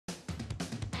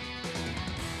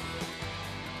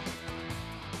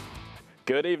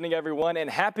Good evening, everyone, and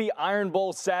happy Iron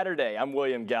Bowl Saturday. I'm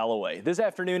William Galloway. This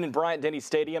afternoon in Bryant-Denny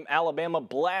Stadium, Alabama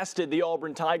blasted the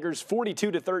Auburn Tigers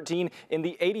 42-13 in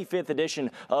the 85th edition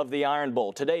of the Iron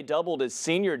Bowl. Today doubled as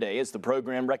Senior Day as the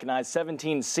program recognized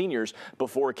 17 seniors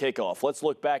before kickoff. Let's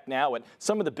look back now at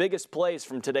some of the biggest plays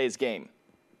from today's game.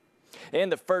 In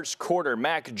the first quarter,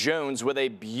 Mac Jones with a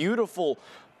beautiful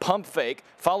pump fake,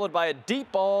 followed by a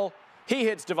deep ball. He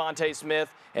hits Devontae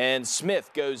Smith, and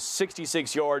Smith goes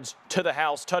 66 yards to the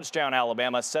house. Touchdown,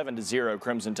 Alabama, 7-0,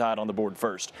 Crimson Tide on the board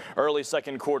first. Early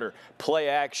second quarter, play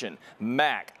action.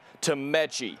 Mac to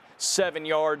Mechie, 7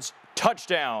 yards,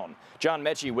 touchdown. John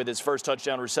Mechie with his first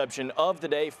touchdown reception of the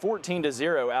day,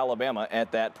 14-0, Alabama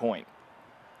at that point.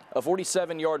 A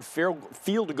 47-yard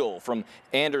field goal from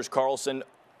Anders Carlson,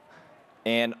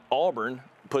 and Auburn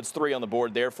puts 3 on the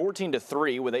board there,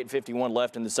 14-3 with 8:51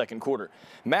 left in the second quarter.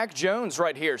 Mac Jones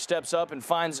right here steps up and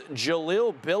finds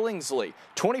Jaleel Billingsley,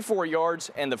 24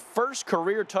 yards and the first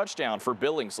career touchdown for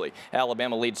Billingsley.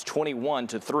 Alabama leads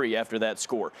 21-3 after that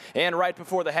score. And right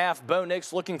before the half, Bo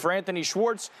Nix looking for Anthony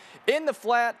Schwartz in the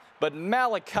flat, but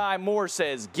Malachi Moore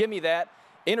says, "Give me that."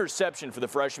 Interception for the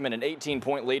freshman, an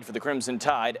 18-point lead for the Crimson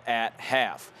Tide at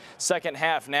half. Second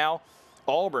half now.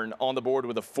 Auburn on the board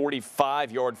with a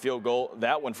 45-yard field goal.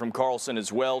 That one from Carlson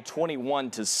as well.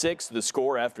 21-6 the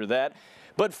score after that.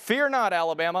 But fear not,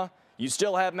 Alabama. You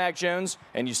still have Mac Jones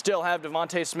and you still have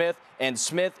Devontae Smith, and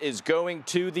Smith is going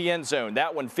to the end zone.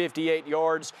 That one 58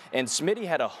 yards, and Smitty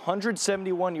had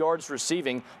 171 yards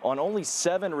receiving on only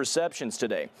 7 receptions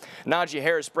today. Najee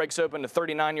Harris breaks open a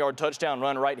 39-yard touchdown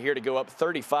run right here to go up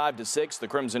 35-6. The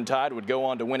Crimson Tide would go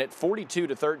on to win it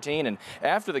 42-13, and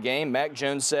after the game, Mac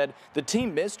Jones said the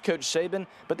team missed Coach Saban,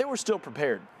 but they were still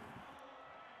prepared.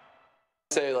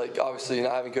 Say, obviously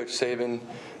not having Coach Saban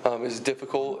is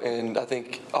difficult, and I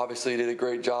think obviously he did a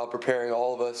great job preparing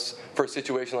all of us for a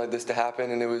situation like this to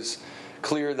happen, and it was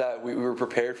clear that we were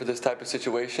prepared for this type of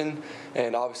situation,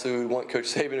 and obviously we want Coach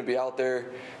Saban to be out there.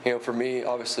 For me,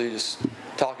 obviously just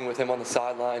talking with him on the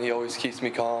sideline, he always keeps me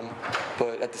calm,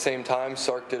 but at the same time,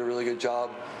 Sark did a really good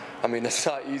job. I mean, it's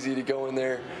not easy to go in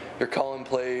there. You're calling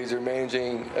plays, you're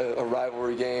managing a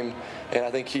rivalry game, and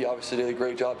I think he obviously did a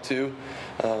great job too.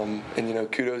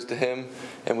 And kudos to him.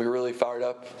 And we were really fired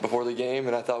up before the game,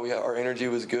 and I thought our energy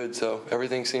was good, so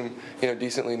everything seemed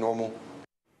decently normal.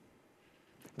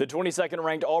 The 22nd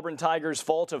ranked Auburn Tigers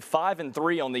fall to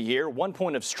 5-3 on the year. 1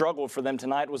 point of struggle for them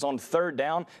tonight was on third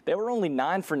down. They were only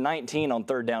 9 for 19 on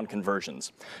third down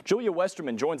conversions. Julia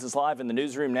Westerman joins us live in the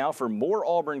newsroom now for more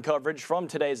Auburn coverage from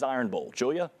today's Iron Bowl.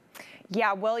 Julia?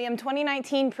 Yeah, William,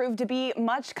 2019 proved to be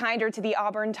much kinder to the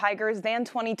Auburn Tigers than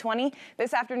 2020.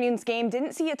 This afternoon's game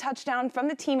didn't see a touchdown from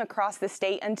the team across the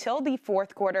state until the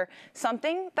fourth quarter,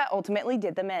 something that ultimately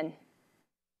did them in.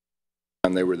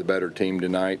 And they were the better team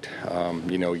tonight.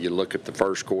 You look at the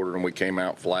first quarter and we came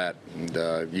out flat,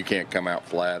 and you can't come out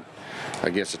flat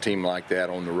against a team like that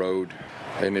on the road.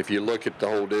 And if you look at the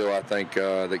whole deal, I think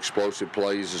the explosive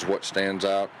plays is what stands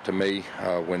out to me.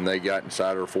 When they got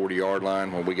inside our 40-yard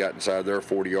line, when we got inside their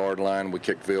 40-yard line, we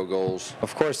kicked field goals.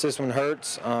 Of course, this one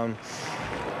hurts.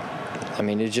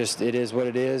 It is what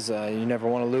it is. You never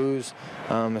want to lose,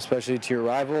 especially to your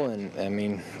rival.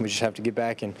 And we just have to get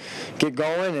back and get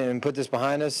going and put this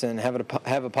behind us and have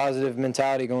a positive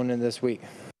mentality going into this week.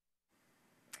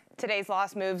 Today's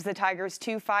loss moves the Tigers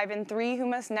to 5-3, who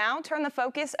must now turn the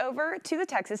focus over to the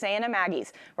Texas A&M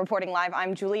Aggies. Reporting live,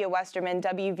 I'm Julia Westerman,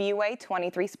 WVUA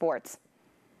 23 Sports.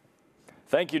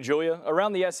 Thank you, Julia.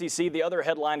 Around the SEC, the other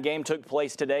headline game took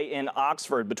place today in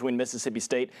Oxford between Mississippi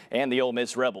State and the Ole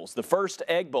Miss Rebels. The first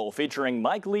Egg Bowl featuring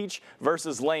Mike Leach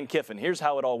versus Lane Kiffin. Here's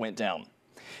how it all went down.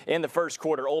 In the first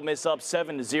quarter, Ole Miss up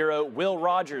 7-0. Will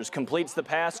Rogers completes the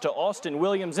pass to Austin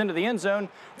Williams into the end zone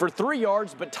for 3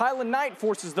 yards, but Tylen Knight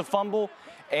forces the fumble,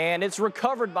 and it's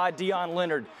recovered by Deion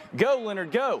Leonard. Go,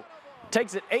 Leonard, go!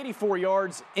 Takes it 84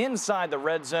 yards inside the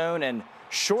red zone, and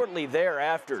shortly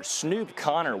thereafter, Snoop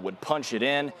Connor would punch it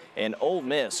in, and Ole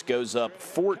Miss goes up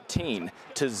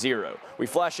 14-0. We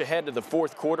flash ahead to the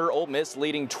fourth quarter. Ole Miss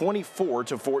leading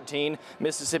 24-14.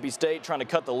 Mississippi State trying to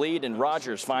cut the lead, and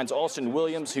Rogers finds Austin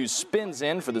Williams, who spins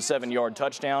in for the 7-yard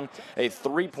touchdown. A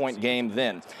 3-point game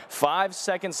then. 5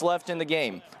 seconds left in the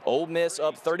game. Ole Miss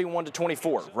up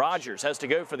 31-24. Rogers has to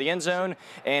go for the end zone,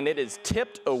 and it is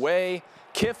tipped away.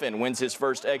 Kiffin wins his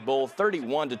first Egg Bowl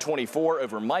 31-24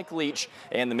 over Mike Leach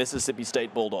and the Mississippi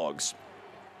State Bulldogs.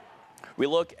 We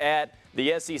look at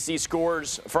the SEC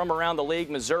scores from around the league.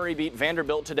 Missouri beat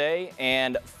Vanderbilt today,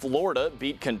 and Florida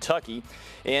beat Kentucky.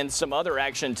 In some other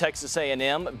action, Texas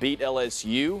A&M beat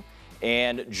LSU,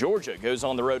 and Georgia goes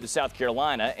on the road to South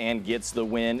Carolina and gets the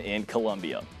win in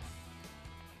Columbia.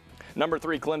 Number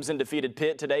 3 Clemson defeated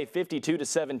Pitt today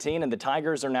 52-17, and the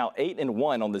Tigers are now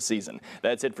 8-1 on the season.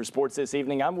 That's it for sports this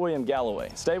evening. I'm William Galloway.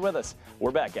 Stay with us.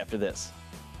 We're back after this.